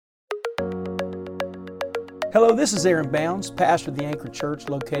Hello, this is Aaron Bounds, pastor of the Anchor Church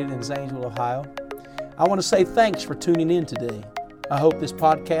located in Zanesville, Ohio. I want to say thanks for tuning in today. I hope this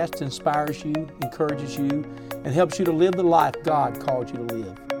podcast inspires you, encourages you, and helps you to live the life God called you to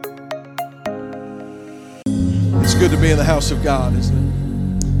live. It's good to be in the house of God,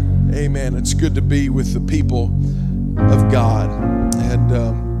 isn't it? Amen. It's good to be with the people of God. And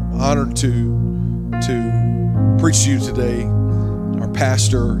honored to preach to you today. Our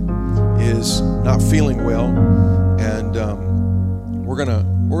pastor is not feeling well, and we're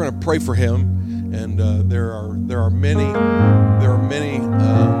gonna pray for him. And there are many.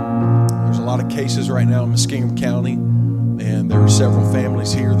 There's a lot of cases right now in Muskingum County, and there are several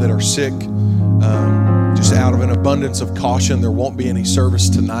families here that are sick. Just out of an abundance of caution, there won't be any service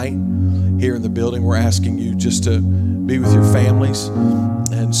tonight here in the building. We're asking you just to be with your families.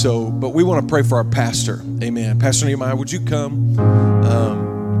 And so, but we want to pray for our pastor. Amen. Pastor Nehemiah, would you come?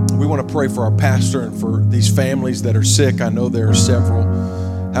 We want to pray for our pastor and for these families that are sick. I know there are several.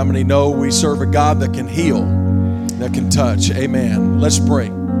 How many know we serve a God that can heal, that can touch? Amen. Let's pray.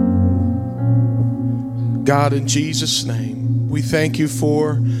 God, in Jesus' name, we thank you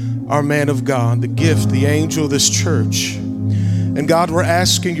for our man of God, the gift, the angel of this church. And God, we're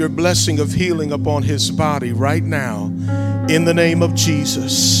asking your blessing of healing upon his body right now in the name of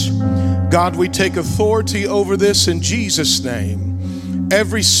Jesus. God, we take authority over this in Jesus' name.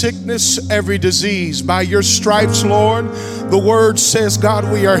 Every sickness, every disease, by your stripes, Lord, the word says,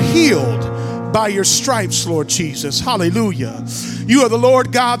 God, we are healed by your stripes, Lord Jesus. Hallelujah. You are the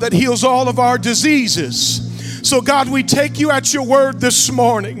Lord God that heals all of our diseases. So God, we take you at your word this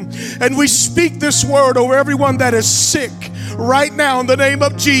morning, and we speak this word over everyone that is sick right now in the name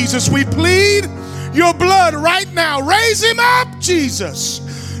of Jesus. We plead your blood right now. Raise him up, Jesus.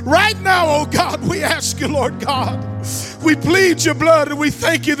 Right now, oh God, we ask you, Lord God. We plead your blood, and we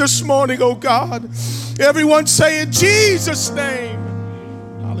thank you this morning, oh God. Everyone say in Jesus' name.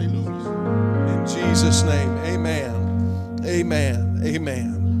 Hallelujah. In Jesus' name, amen. Amen.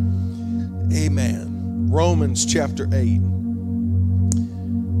 Amen. Amen. Romans chapter 8.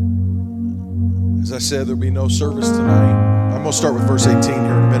 As I said, there'll be no service tonight. I'm going to start with verse 18 here in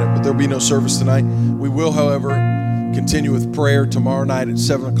a minute, but there'll be no service tonight. We will, however, continue with prayer tomorrow night at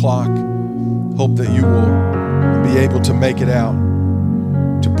 7 o'clock. Hope that you will be able to make it out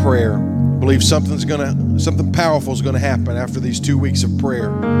to prayer. I believe something powerful is going to happen after these 2 weeks of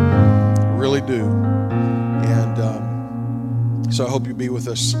prayer. I really do. And so I hope you'll be with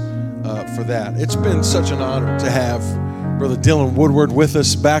us for that. It's been such an honor to have Brother Dylan Woodward with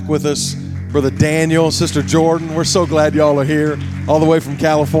us, back with us. Brother Daniel, Sister Jordan, we're so glad y'all are here, all the way from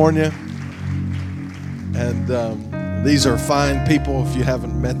California. And these are fine people if you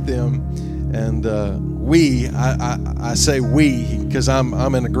haven't met them. And I say we because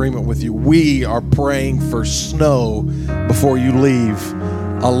I'm in agreement with you. We are praying for snow before you leave.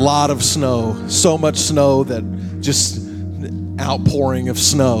 A lot of snow, so much snow that just outpouring of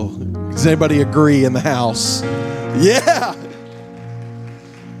snow. Does anybody agree in the house? Yeah.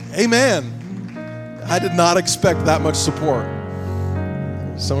 Amen. I did not expect that much support.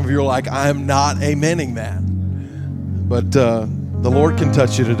 Some of you are like, I am not amening that. But the Lord can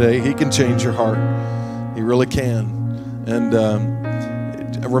touch you today. He can change your heart. He really can. And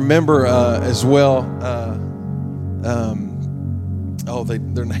remember as well,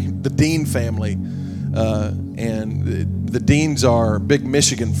 their name, the Dean family. And the Deans are big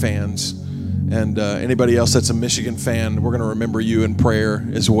Michigan fans. And anybody else that's a Michigan fan, we're going to remember you in prayer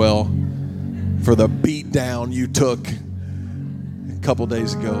as well for the beat down you took a couple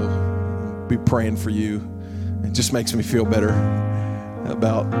days ago. Be praying for you. It just makes me feel better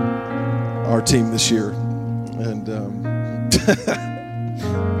about our team this year. And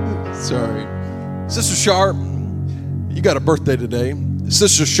sorry. Sister Sharp, you got a birthday today.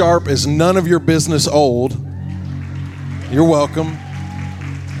 Sister Sharp is none of your business old. You're welcome.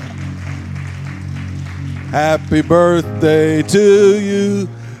 Happy birthday to you.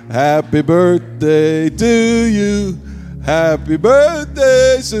 Happy birthday to you. Happy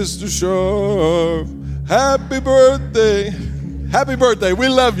birthday, Sister Sharp. Happy birthday. Happy birthday. We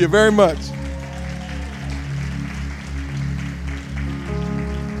love you very much.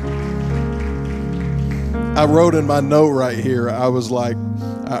 I wrote in my note right here, I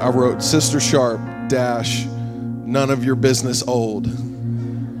wrote Sister Sharp dash none of your business old.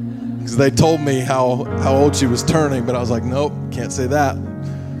 Because they told me how old she was turning, but I was like, nope, can't say that.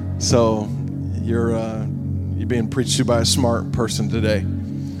 So you're being preached to by a smart person today.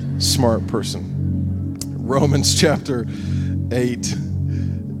 Smart person. Romans chapter 8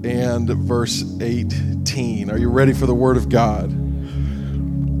 and verse 18. Are you ready for the word of God?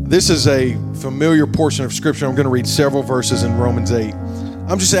 This is a familiar portion of Scripture. I'm going to read several verses in Romans 8.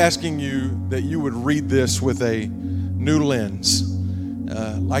 I'm just asking you that you would read this with a new lens,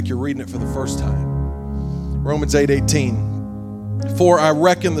 like you're reading it for the first time. Romans 8:18. For I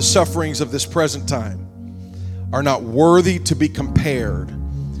reckon the sufferings of this present time are not worthy to be compared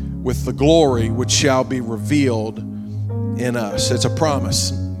with the glory which shall be revealed in us. It's a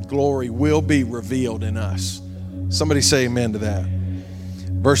promise. Glory will be revealed in us. Somebody say amen to that.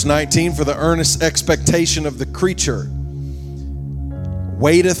 Verse 19, for the earnest expectation of the creature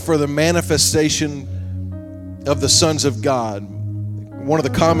waiteth for the manifestation of the sons of God. One of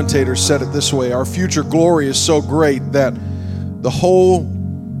the commentators said it this way: our future glory is so great that the whole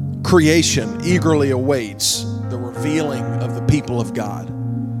creation eagerly awaits the revealing of the people of God.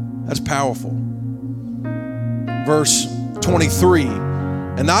 That's powerful. Verse 23,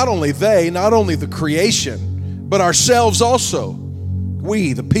 and not only the creation, but ourselves also,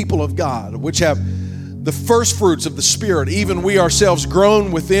 we, the people of God, which have the first fruits of the Spirit, even we ourselves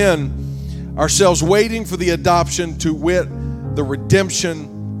groan within ourselves, waiting for the adoption, to wit, the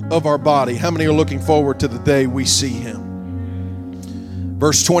redemption of our body. How many are looking forward to the day we see Him?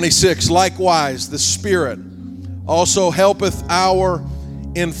 Verse 26, likewise the Spirit also helpeth our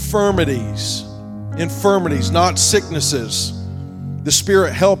infirmities, not sicknesses. The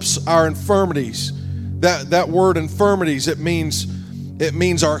Spirit helps our infirmities. That word infirmities, it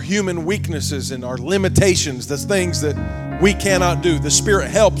means our human weaknesses and our limitations, the things that we cannot do. The Spirit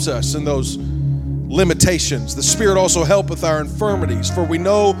helps us in those limitations. The Spirit also helpeth our infirmities, for we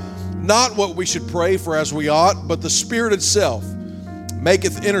know not what we should pray for as we ought, but the Spirit itself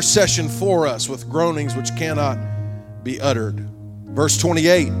maketh intercession for us with groanings which cannot be uttered. Verse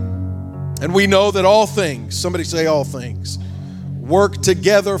 28, and we know that all things, somebody say all things, work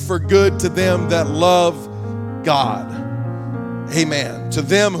together for good to them that love God. Amen. To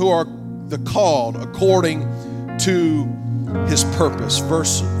them who are the called according to His purpose.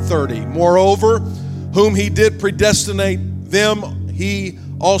 Verse 30, moreover, whom He did predestinate, them He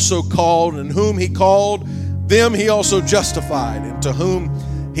also called, and whom He called, them He also justified, and to whom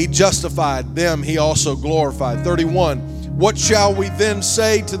He justified, them He also glorified. 31, what shall we then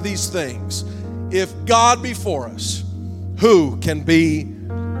say to these things? If God be for us, who can be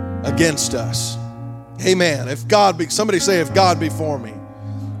against us? Amen. If God be, somebody say, if God be for me,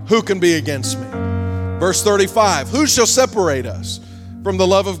 who can be against me? Verse 35, who shall separate us from the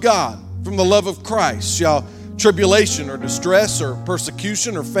love of God, from the love of Christ? Shall tribulation or distress or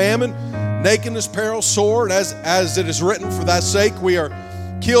persecution or famine, nakedness, peril, sword, as it is written, for thy sake we are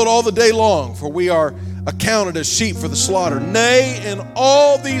killed all the day long, for we are accounted as sheep for the slaughter. Nay, in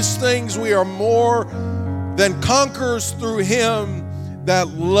all these things we are more than conquerors through Him that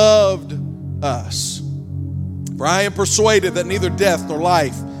loved us. For I am persuaded that neither death nor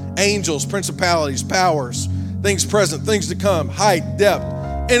life, angels, principalities, powers, things present, things to come, height,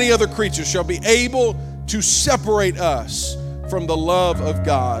 depth, any other creature shall be able to separate us from the love of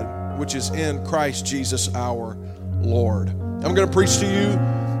God, which is in Christ Jesus our Lord. I'm going to preach to you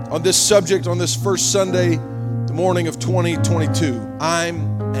on this subject on this first Sunday morning of 2022.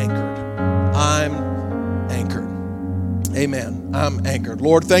 I'm anchored. I'm anchored. Amen. I'm anchored.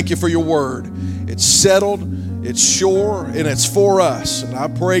 Lord, thank you for your word. It's settled, it's sure, and it's for us. And I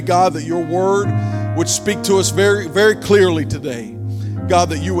pray, God, that your word would speak to us very, very clearly today. God,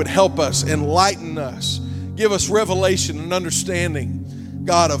 that you would help us, enlighten us, give us revelation and understanding,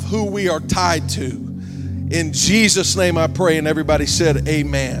 God, of who we are tied to. In Jesus' name I pray, and everybody said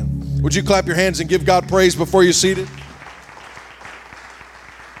amen. Would you clap your hands and give God praise before you're seated?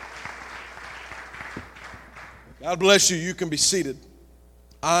 God bless you. You can be seated.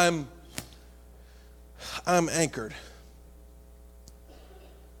 I'm anchored.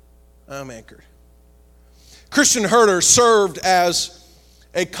 I'm anchored. Christian Herter served as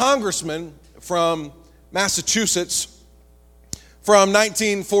a congressman from Massachusetts from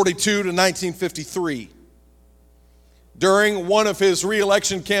 1942 to 1953. During one of his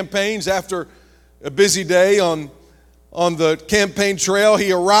re-election campaigns, after a busy day on the campaign trail,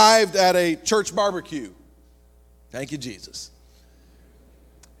 he arrived at a church barbecue. Thank you, Jesus.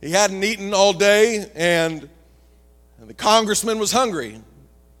 He hadn't eaten all day, and the congressman was hungry.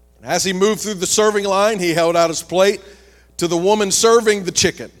 As he moved through the serving line, he held out his plate to the woman serving the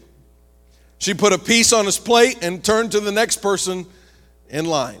chicken. She put a piece on his plate and turned to the next person in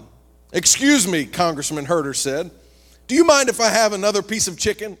line. "Excuse me," Congressman Herter said. "Do you mind if I have another piece of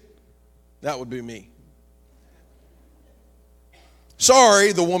chicken?" That would be me.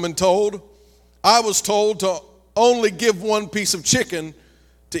 "Sorry," the woman told. "I was told to only give one piece of chicken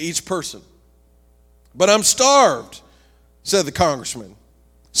to each person." "But I'm starved," said the congressman.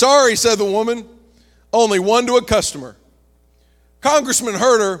 Sorry, said the woman, only one to a customer. Congressman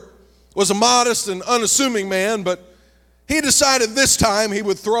Herter was a modest and unassuming man, but he decided this time he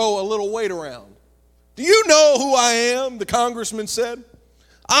would throw a little weight around. Do you know who I am? The congressman said.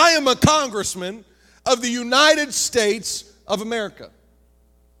 I am a congressman of the United States of America.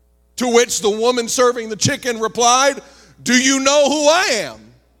 To which the woman serving the chicken replied, do you know who I am?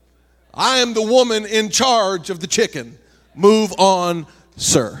 I am the woman in charge of the chicken. Move on,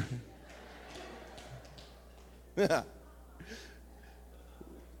 sir. We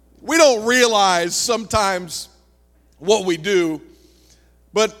don't realize sometimes what we do,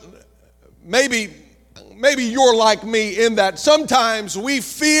 but maybe you're like me in that sometimes we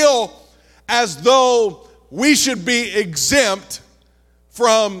feel as though we should be exempt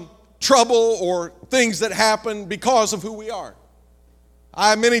from trouble or things that happen because of who we are.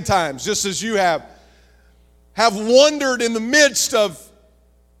 I many times, just as you have wondered in the midst of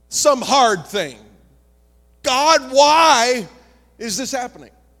some hard thing, God, why is this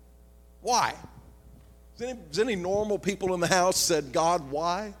happening? Why? Has any normal people in the house said, God,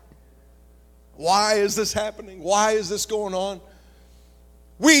 why? Why is this happening? Why is this going on?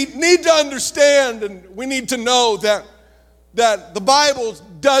 We need to understand and we need to know that the Bible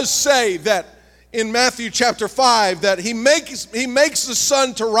does say that in Matthew chapter 5 that he makes the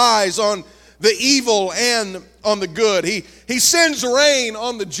sun to rise on the evil and on the good. He sends rain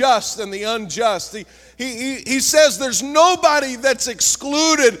on the just and the unjust. He says there's nobody that's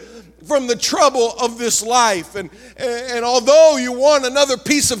excluded from the trouble of this life. And although you want another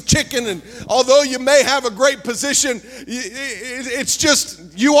piece of chicken, and although you may have a great position, it's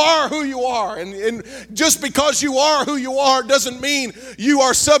just you are who you are. And just because you are who you are doesn't mean you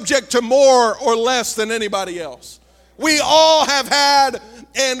are subject to more or less than anybody else. We all have had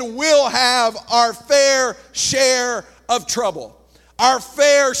and will have our fair share of trouble, our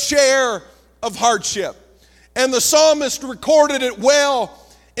fair share of hardship. And the psalmist recorded it well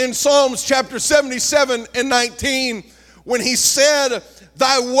in Psalms chapter 77 and 19 when he said,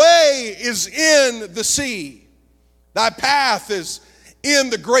 thy way is in the sea, thy path is in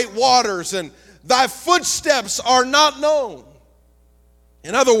the great waters, and thy footsteps are not known.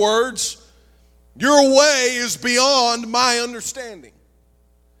 In other words, your way is beyond my understanding.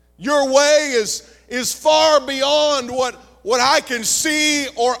 Your way is far beyond what I can see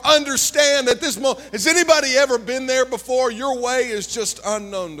or understand at this moment. Has anybody ever been there before? Your way is just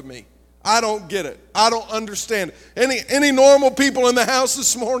unknown to me. I don't get it. I don't understand it. Any normal people in the house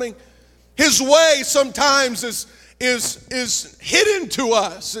this morning? His way sometimes is hidden to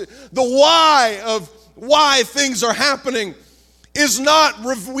us. The why of why things are happening is not,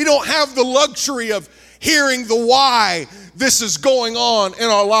 we don't have the luxury of hearing the why this is going on in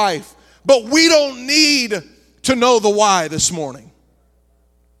our life. But we don't need to know the why this morning.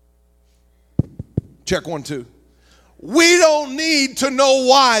 Check 1, 2. We don't need to know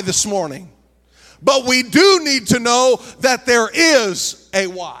why this morning, but we do need to know that there is a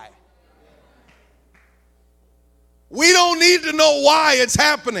why. We don't need to know why it's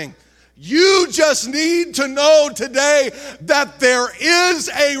happening. You just need to know today that there is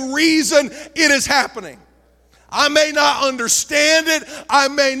a reason it is happening. I may not understand it, I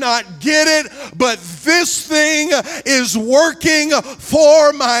may not get it, but this thing is working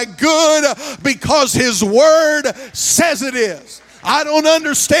for my good because His Word says it is. I don't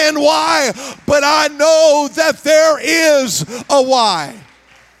understand why, but I know that there is a why.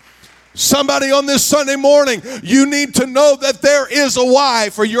 Somebody on this Sunday morning, you need to know that there is a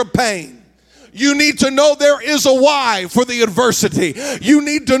why for your pain. You need to know there is a why for the adversity. You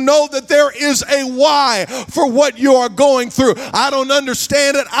need to know that there is a why for what you are going through. I don't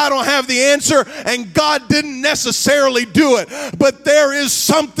understand it. I don't have the answer, and God didn't necessarily do it. But there is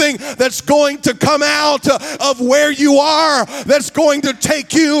something that's going to come out of where you are that's going to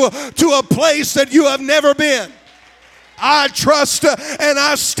take you to a place that you have never been. I trust and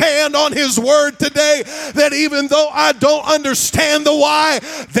I stand on His Word today that even though I don't understand the why,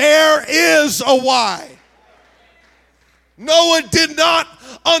 there is a why. Noah did not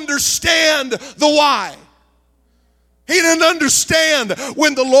understand the why. He didn't understand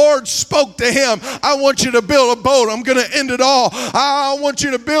when the Lord spoke to him, I want you to build a boat. I'm going to end it all. I want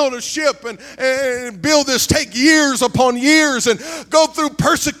you to build a ship and build this, take years upon years and go through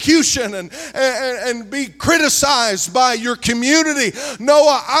persecution and be criticized by your community.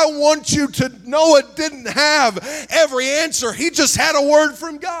 Noah didn't have every answer. He just had a word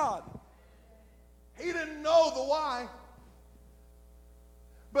from God. He didn't know the why.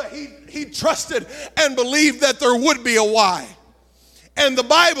 But he trusted and believed that there would be a why. And the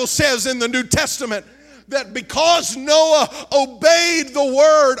Bible says in the New Testament that because Noah obeyed the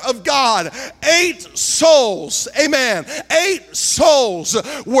word of God, 8 souls, amen, 8 souls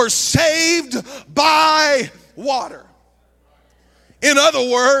were saved by water. In other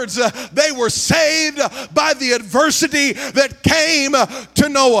words, they were saved by the adversity that came to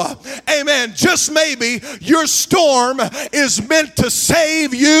Noah. Amen. Just maybe your storm is meant to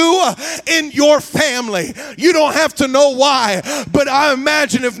save you and your family. You don't have to know why, but I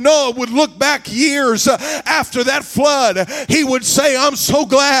imagine if Noah would look back years after that flood, he would say, I'm so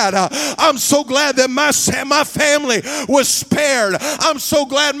glad that my family was spared. I'm so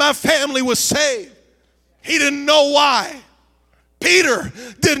glad my family was saved. He didn't know why. Peter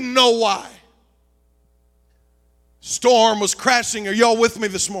didn't know why. Storm was crashing. Are y'all with me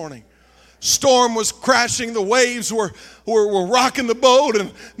this morning? Storm was crashing. The waves were rocking the boat,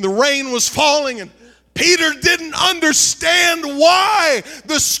 and the rain was falling. And Peter didn't understand why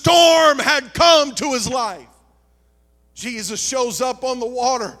the storm had come to his life. Jesus shows up on the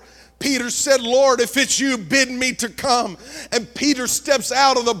water. Peter said, Lord, if it's you, bid me to come. And Peter steps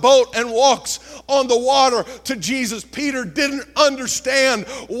out of the boat and walks on the water to Jesus. Peter didn't understand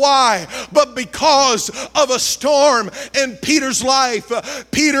why, but because of a storm in Peter's life,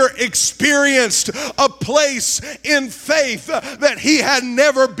 Peter experienced a place in faith that he had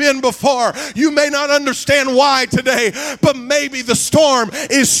never been before. You may not understand why today, but maybe the storm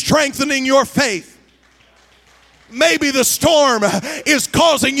is strengthening your faith. Maybe the storm is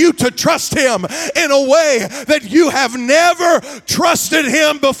causing you to trust him in a way that you have never trusted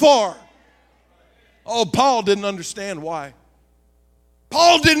him before. Oh, Paul didn't understand why.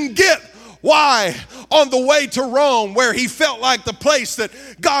 Paul didn't get why on the way to Rome, where he felt like the place that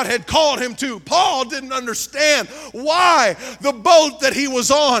God had called him to. Paul didn't understand why the boat that he was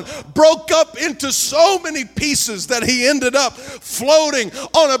on broke up into so many pieces that he ended up floating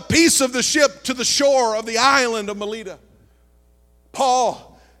on a piece of the ship to the shore of the island of Melita.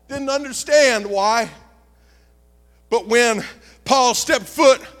 Paul didn't understand why. But when Paul stepped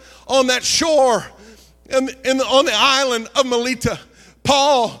foot on that shore on the island of Melita,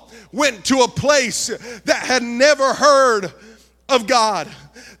 Paul went to a place that had never heard of God.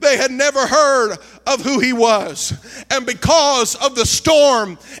 They had never heard of who he was. And because of the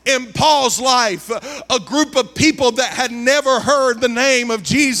storm in Paul's life, a group of people that had never heard the name of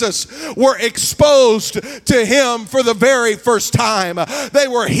Jesus were exposed to him for the very first time. They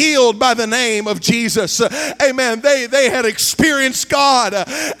were healed by the name of Jesus. Amen. They had experienced God,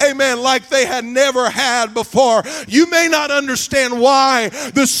 amen, like they had never had before. You may not understand why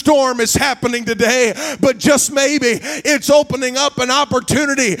the storm is happening today, but just maybe it's opening up an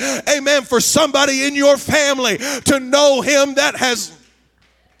opportunity, amen, for somebody in your family to know him that has,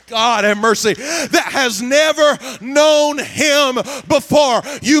 God have mercy, that has never known him before.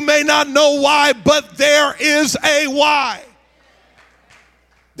 You may not know why, but there is a why.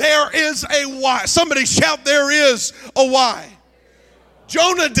 There is a why. Somebody shout, there is a why.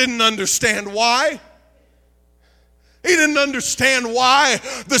 Jonah didn't understand why. He didn't understand why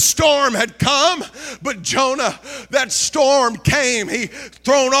the storm had come, but Jonah, that storm came. He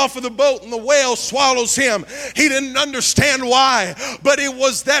thrown off of the boat and the whale swallows him. He didn't understand why, but it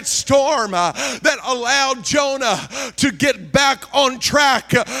was that storm that allowed Jonah to get back on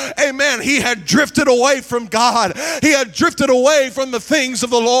track. Amen. He had drifted away from God. He had drifted away from the things of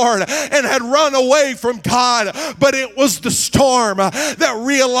the Lord and had run away from God, but it was the storm that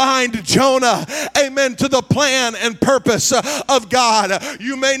realigned Jonah, amen, to the plan and purpose of God.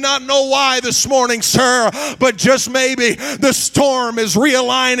 You may not know why this morning, sir, but just maybe the storm is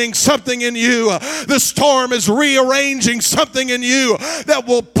realigning something in you. The storm is rearranging something in you that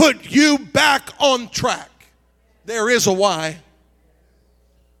will put you back on track. There is a why.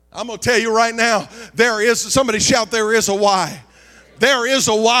 I'm going to tell you right now, there is, somebody shout, there is a why. There is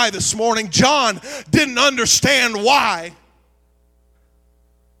a why this morning. John didn't understand why.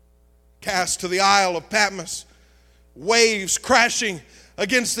 Cast to the Isle of Patmos. Waves crashing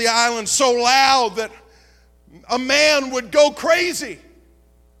against the island so loud that a man would go crazy.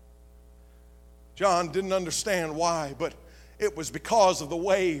 John didn't understand why, but it was because of the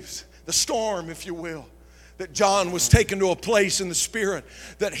waves, the storm, if you will, that John was taken to a place in the Spirit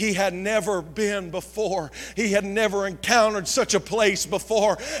that he had never been before. He had never encountered such a place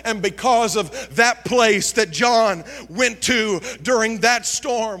before. And because of that place that John went to during that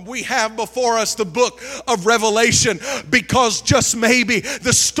storm, we have before us the book of Revelation, because just maybe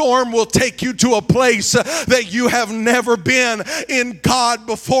the storm will take you to a place that you have never been in God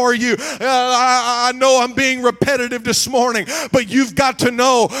before you. I know I'm being repetitive this morning, but you've got to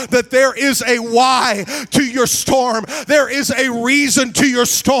know that there is a why to to your storm. There is a reason to your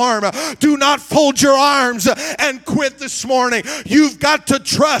storm. Do not fold your arms and quit this morning. You've got to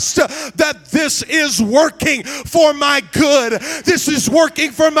trust that this is working for my good. This is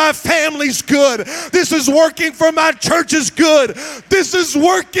working for my family's good. This is working for my church's good. This is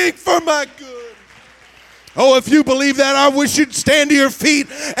working for my good. Oh, if you believe that, I wish you'd stand to your feet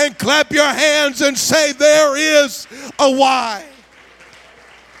and clap your hands and say, there is a why.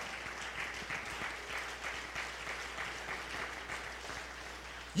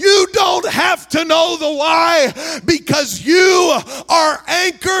 You don't have to know the why, because you are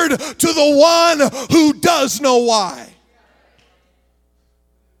anchored to the one who does know why.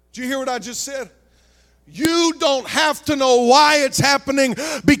 Did you hear what I just said? You don't have to know why it's happening,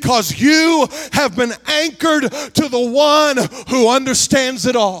 because you have been anchored to the one who understands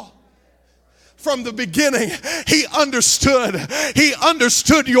it all. From the beginning, he understood. He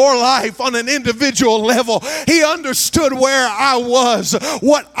understood your life on an individual level. He understood where I was,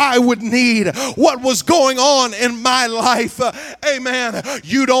 what I would need, what was going on in my life. Amen.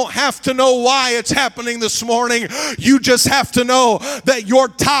 You don't have to know why it's happening this morning. You just have to know that you're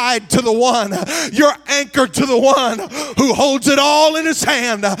tied to the one. You're anchored to the one who holds it all in his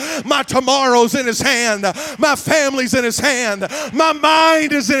hand. My tomorrow's in his hand. My family's in his hand. My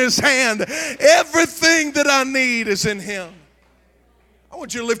mind is in his hand. Everything that I need is in him. I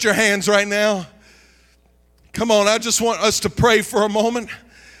want you to lift your hands right now. Come on, I just want us to pray for a moment.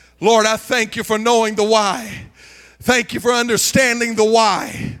 Lord, I thank you for knowing the why. Thank you for understanding the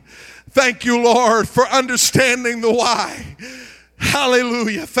why. Thank you, Lord, for understanding the why.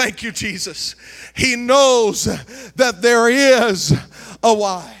 Hallelujah. Thank you, Jesus. He knows that there is a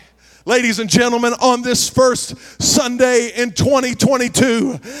why. Ladies and gentlemen, on this first Sunday in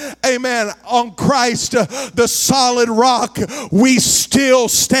 2022, amen, on Christ, the solid rock, we still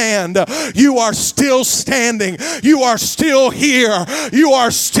stand. You are still standing. You are still here. You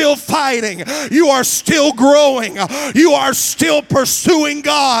are still fighting. You are still growing. You are still pursuing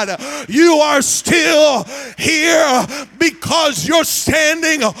God. You are still here because you're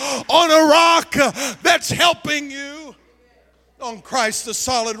standing on a rock that's helping you. On Christ, the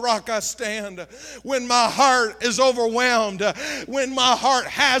solid rock, I stand. When my heart is overwhelmed, when my heart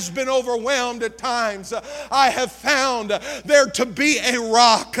has been overwhelmed at times, I have found there to be a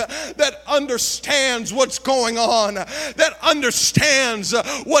rock that understands what's going on, that understands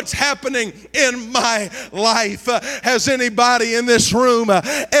what's happening in my life. Has anybody in this room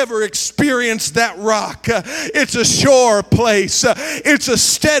ever experienced that rock? It's a sure place. It's a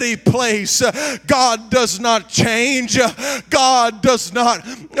steady place. God does not change. God does not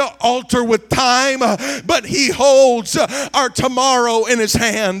alter with time, but he holds our tomorrow in his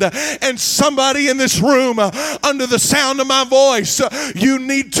hand. And somebody in this room, under the sound of my voice, you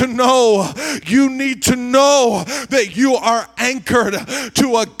need to know that you are anchored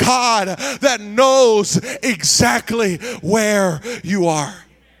to a God that knows exactly where you are.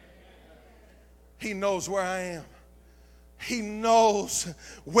 He knows where I am. He knows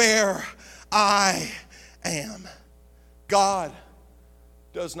where I am. God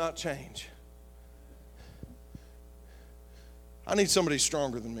does not change. I need somebody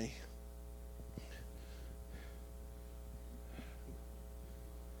stronger than me.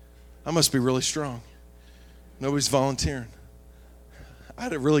 I must be really strong. Nobody's volunteering. I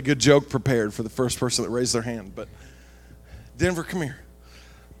had a really good joke prepared for the first person that raised their hand, but Denver, come here.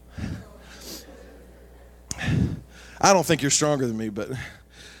 I don't think you're stronger than me, but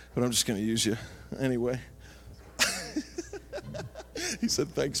I'm just going to use you anyway. He said,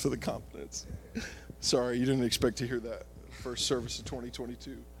 thanks for the confidence. Sorry, you didn't expect to hear that first service of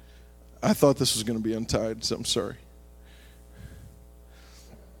 2022. I thought this was going to be untied, so I'm sorry.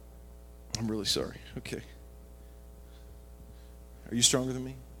 I'm really sorry. Okay. Are you stronger than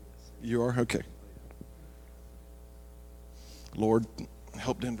me? You are? Okay. Lord,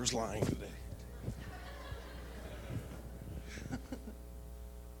 help Denver's lying today.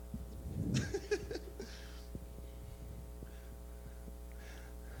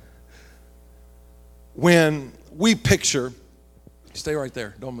 When we picture, stay right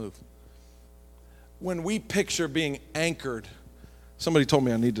there, don't move. When we picture being anchored, somebody told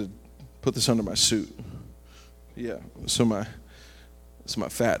me I need to put this under my suit. Yeah, so my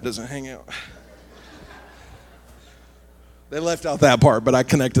fat doesn't hang out. They left out that part, but I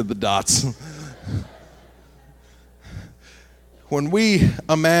connected the dots. When we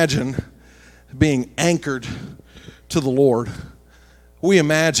imagine being anchored to the Lord, we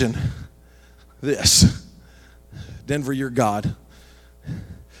imagine this. Denver, you're God.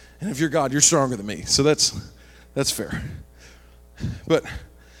 And if you're God, you're stronger than me. So that's fair. But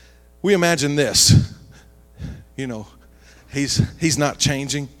we imagine this. he's not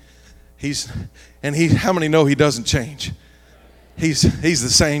changing. How many know he doesn't change? He's the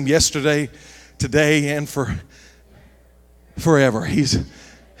same yesterday, today, and forever.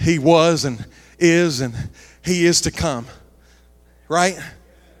 He was and is, and he is to come. Right?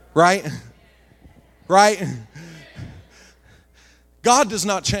 God does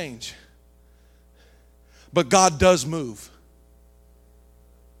not change, but God does move.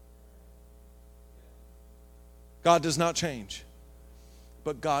 God does not change,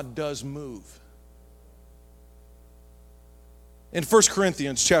 but God does move. In 1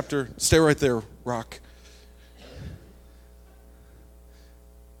 Corinthians chapter, stay right there, Rock.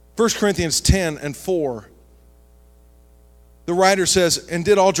 1 Corinthians 10:4, the writer says, and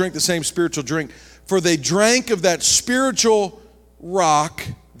did all drink the same spiritual drink, for they drank of that spiritual rock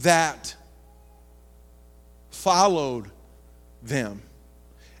that followed them.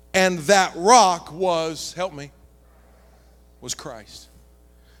 And that rock was, help me, was Christ.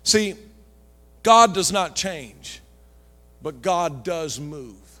 See, God does not change, but God does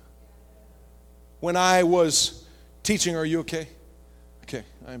move. When I was teaching, are you okay? Okay,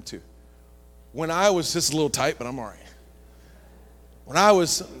 I am too. When I was, this is a little tight, but I'm all right. When I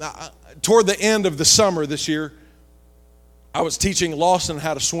was, toward the end of the summer this year, I was teaching Lawson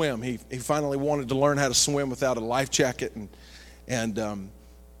how to swim. He finally wanted to learn how to swim without a life jacket, and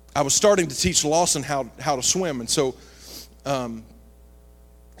I was starting to teach Lawson how to swim, and so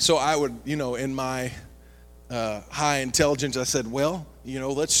I would, in my high intelligence, I said, well,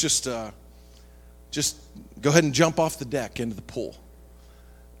 let's just go ahead and jump off the deck into the pool,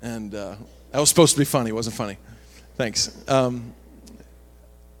 and that was supposed to be funny. It wasn't funny. Thanks.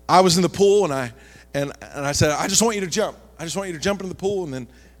 I was in the pool, and I said, I just want you to jump. I just want you to jump into the pool and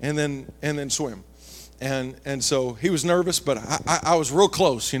then swim. And so he was nervous, but I was real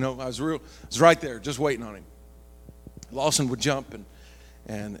close, I was right there, just waiting on him. Lawson would jump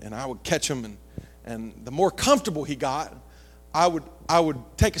and I would catch him, and the more comfortable he got, I would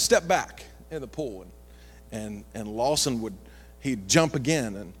take a step back in the pool, and Lawson he'd jump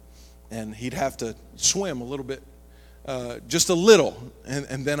again, and he'd have to swim a little bit, just a little,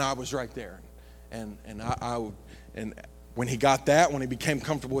 and then I was right there, and I would, and when he got that, when he became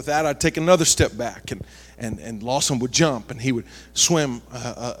comfortable with that, I'd take another step back, and Lawson would jump, and he would swim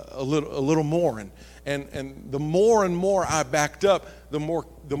a little more, and the more and more I backed up, the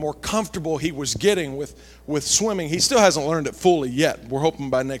more comfortable he was getting with swimming. He still hasn't learned it fully yet. We're hoping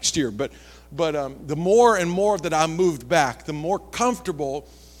by next year, but the more and more that I moved back, the more comfortable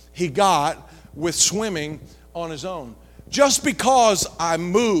he got with swimming on his own. Just because I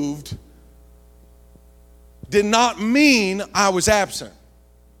moved did not mean I was absent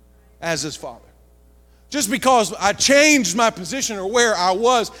as his father. Just because I changed my position or where I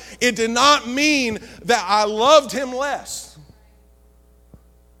was, it did not mean that I loved him less.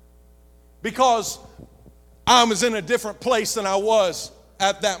 Because I was in a different place than I was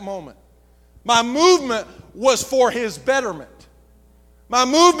at that moment. My movement was for his betterment. My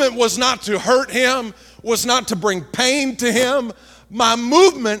movement was not to hurt him, was not to bring pain to him. My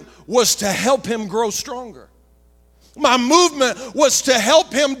movement was to help him grow stronger. My movement was to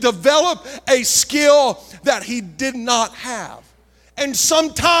help him develop a skill that he did not have. And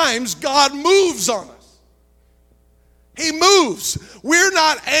sometimes God moves on us. He moves. We're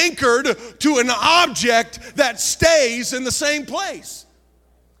not anchored to an object that stays in the same place.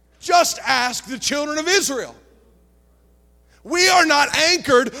 Just ask the children of Israel. We are not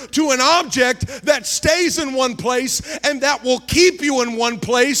anchored to an object that stays in one place and that will keep you in one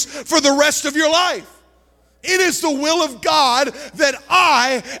place for the rest of your life. It is the will of God that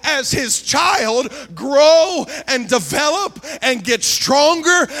I, as his child, grow and develop and get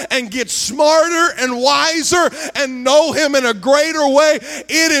stronger and get smarter and wiser and know him in a greater way.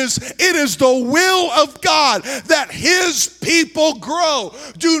 It is the will of God that his people grow.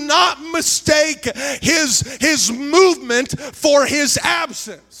 Do not mistake his movement for his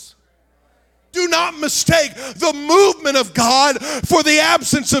absence. Do not mistake the movement of God for the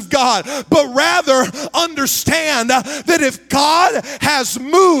absence of God, but rather understand that if God has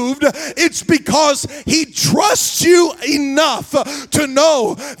moved, it's because he trusts you enough to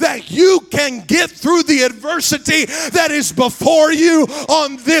know that you can get through the adversity that is before you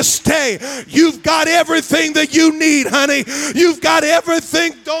on this day. You've got everything that you need, honey. You've got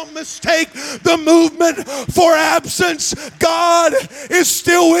everything. Don't mistake the movement for absence. God is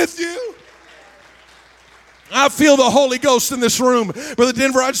still with you. I feel the Holy Ghost in this room. Brother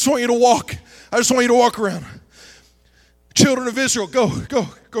Denver, I just want you to walk. I just want you to walk around. Children of Israel, go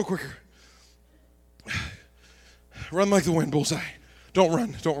quicker. Run like the wind, bullseye. Don't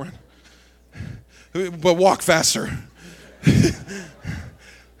run. but walk faster.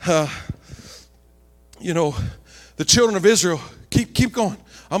 You know, the children of Israel, keep going.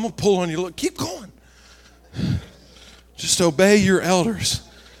 I'm going to pull on you. Look, keep going. Just obey your elders,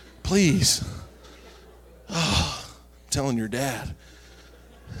 please. Oh, I'm telling your dad.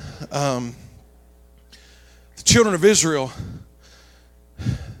 The children of Israel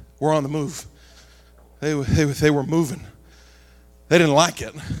were on the move. They were moving. They didn't like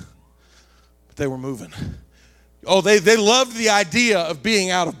it, but they were moving. Oh, they loved the idea of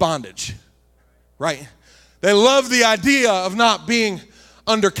being out of bondage, right? They loved the idea of not being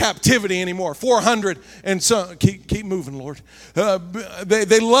under captivity anymore. 400 and so keep moving, Lord.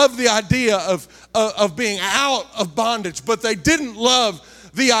 They loved the idea of being out of bondage, but they didn't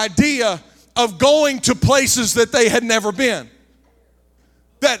love the idea of going to places that they had never been.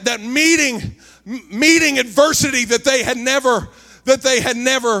 That meeting adversity that they had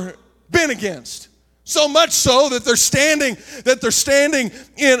never been against. So much so that they're standing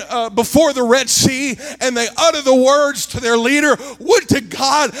in before the Red Sea, and they utter the words to their leader, "Would to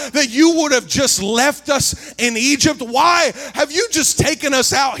God that you would have just left us in Egypt. Why have you just taken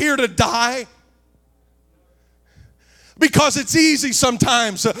us out here to die?" Because it's easy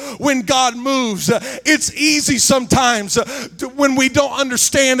sometimes when God moves. It's easy sometimes when we don't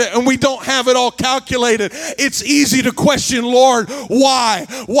understand it and we don't have it all calculated. It's easy to question, Lord, why?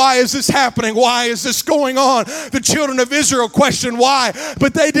 Why is this happening? Why is this going on? The children of Israel questioned why,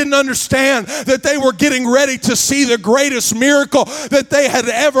 but they didn't understand that they were getting ready to see the greatest miracle that they had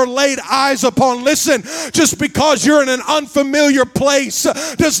ever laid eyes upon. Listen, just because you're in an unfamiliar place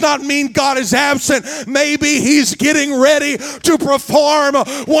does not mean God is absent. Maybe He's getting ready to perform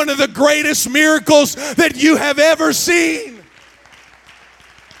one of the greatest miracles that you have ever seen.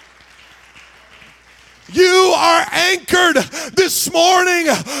 You are anchored this morning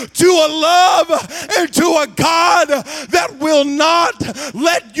to a love and to a God that will not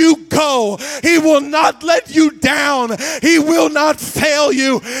let you go. He will not let you down. He will not fail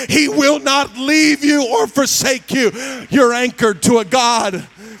you. He will not leave you or forsake you. You're anchored to a God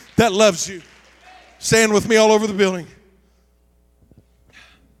that loves you. Stand with me all over the building.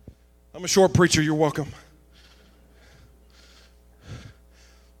 I'm a short preacher. You're welcome.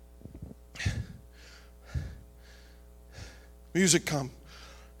 Music come.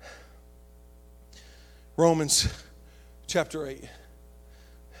 Romans chapter 8.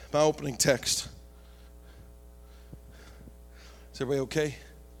 My opening text. Is everybody okay?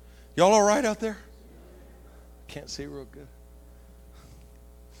 Y'all all right out there? Can't see real good.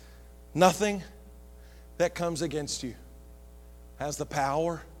 Nothing that comes against you has the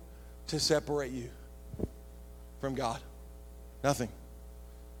power to separate you from God. Nothing.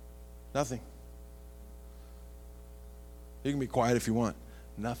 Nothing. You can be quiet if you want.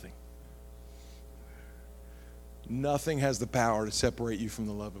 Nothing. Nothing has the power to separate you from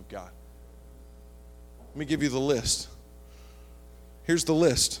the love of God. Let me give you the list. Here's the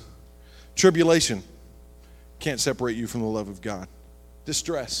list. Tribulation can't separate you from the love of God.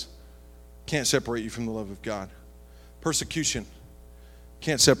 Distress can't separate you from the love of God. Persecution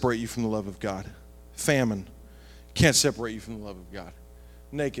can't separate you from the love of God. Famine can't separate you from the love of God.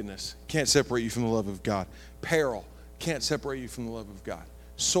 Nakedness can't separate you from the love of God. Peril can't separate you from the love of God.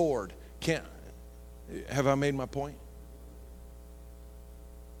 Sword can't. Have I made my point?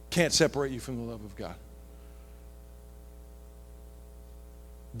 Can't separate you from the love of God.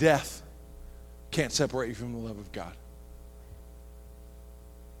 Death can't separate you from the love of God.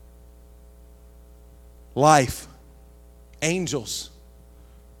 Life, angels,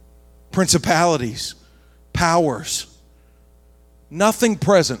 principalities, powers, nothing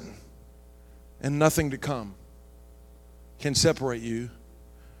present and nothing to come can separate you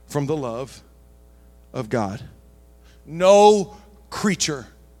from the love of God. No creature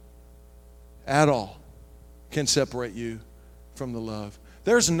at all can separate you from the love.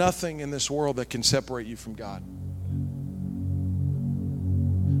 There's nothing in this world that can separate you from God.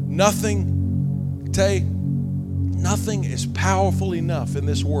 Nothing is powerful enough in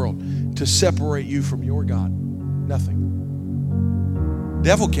this world to separate you from your God. Nothing.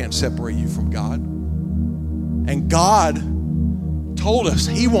 Devil can't separate you from God. And God told us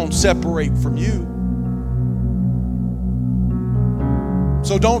He won't separate from you.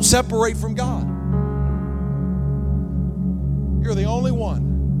 So don't separate from God. You're the only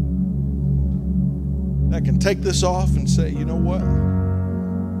one that can take this off and say, you know what?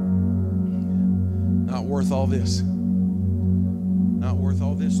 Not worth all this. Not worth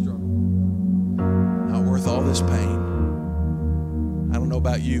all this struggle. Not worth all this pain. I don't know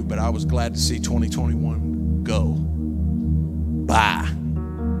about you, but I was glad to see 2021 go. Bye.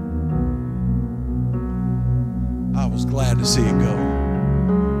 was glad to see it go.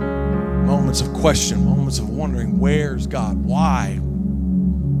 Moments of question, moments of wondering, where's God? Why?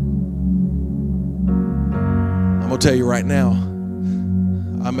 I'm going to tell you right now,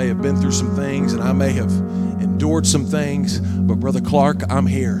 I may have been through some things and I may have endured some things, but Brother Clark, I'm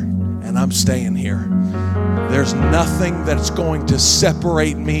here and I'm staying here. There's nothing that's going to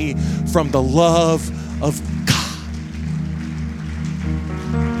separate me from the love of God.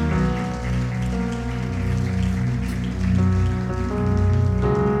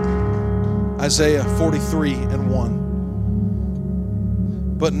 Isaiah 43:1.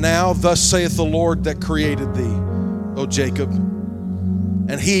 But now thus saith the Lord that created thee, O Jacob,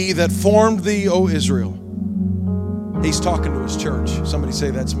 and he that formed thee, O Israel. He's talking to his church. Somebody say,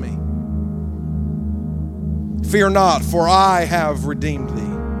 that's me. Fear not, for I have redeemed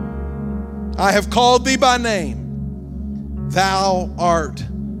thee. I have called thee by name. Thou art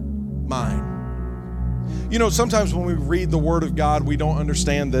mine. You know, sometimes when we read the Word of God, we don't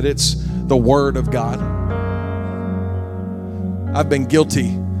understand that it's the Word of God. I've been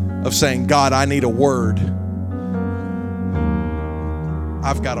guilty of saying, God, I need a word.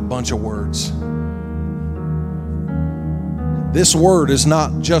 I've got a bunch of words. This word is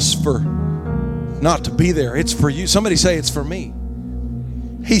not just for not to be there. It's for you. Somebody say it's for me.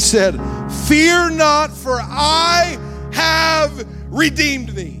 He said, fear not, for I have redeemed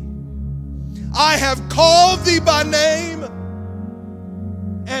thee. I have called thee by name,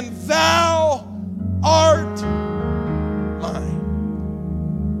 and thou art mine.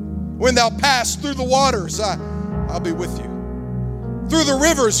 When thou pass through the waters, I'll be with you. Through the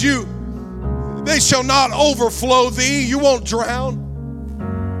rivers, they shall not overflow thee. You won't drown.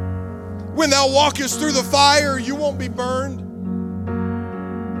 When thou walkest through the fire, you won't be burned.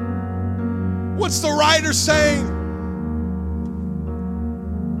 What's the writer saying?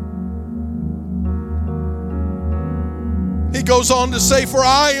 He goes on to say, for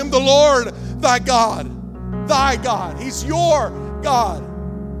I am the Lord thy God. Thy God. He's your God.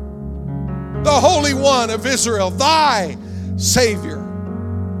 The Holy One of Israel. Thy Savior.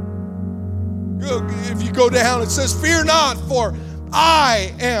 If you go down, it says, fear not, for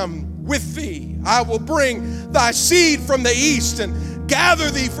I am with thee. I will bring thy seed from the east and gather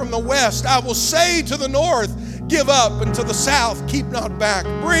thee from the west. I will say to the north, give up, and to the south, keep not back.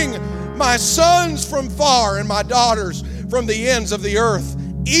 Bring my sons from far and my daughters from the ends of the earth,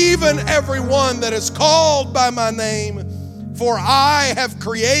 even every one that is called by my name, for I have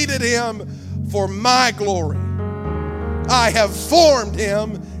created him for my glory. I have formed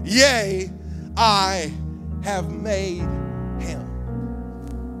him, yea, I have made him.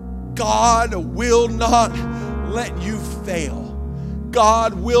 God will not let you fail.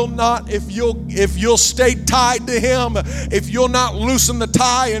 God will not, if you'll stay tied to him, if you'll not loosen the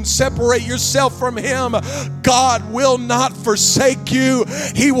tie and separate yourself from him, God will not forsake you.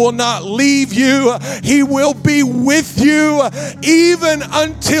 He will not leave you. He will be with you even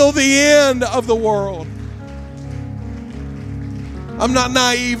until the end of the world. I'm not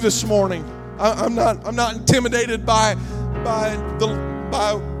naive this morning. I'm not intimidated by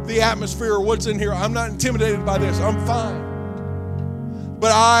the atmosphere or what's in here. I'm not intimidated by this. I'm fine.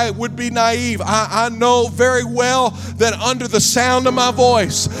 But I would be naive. I know very well that under the sound of my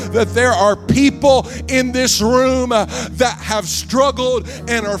voice, that there are people in this room that have struggled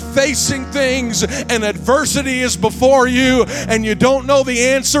and are facing things, and adversity is before you, and you don't know the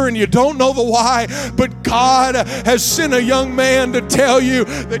answer and you don't know the why. But God has sent a young man to tell you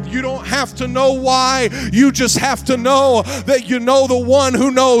that you don't have to know why. You just have to know that you know the one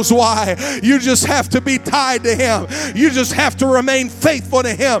who knows why. You just have to be tied to him. You just have to remain faithful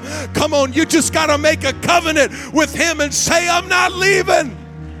to him. Come on, you just got to make a covenant with him and say, I'm not leaving.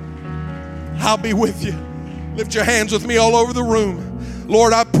 I'll be with you. Lift your hands with me all over the room.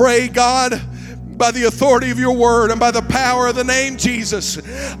 Lord, I pray, God, by the authority of your word and by the power of the name Jesus,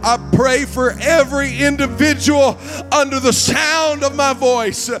 I pray for every individual under the sound of my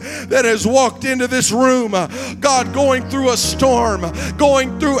voice that has walked into this room, God, going through a storm,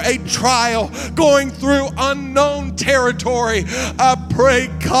 going through a trial, going through unknown territory. I pray,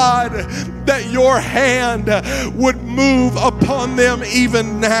 God, that your hand would move upon them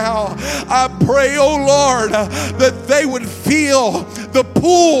even now. I pray, oh Lord, that they would feel the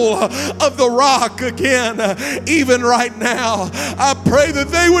pull of the rock again, even right now. I pray that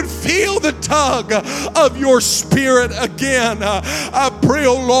they would feel the tug of your spirit again. I pray,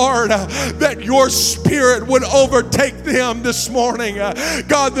 oh Lord, that your spirit would overtake them this morning.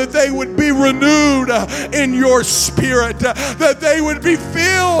 God, that they would be renewed in your spirit, that they would be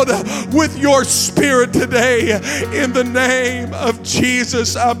filled with your spirit today. In the name of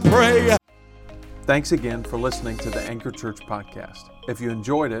Jesus, I pray. Thanks again for listening to the Anchor Church podcast. If you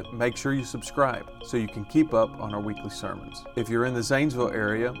enjoyed it, make sure you subscribe so you can keep up on our weekly sermons. If you're in the Zanesville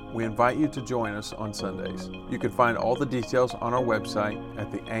area, we invite you to join us on Sundays. You can find all the details on our website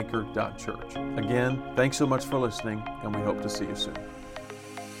at theanchor.church. Again, thanks so much for listening, and we hope to see you soon.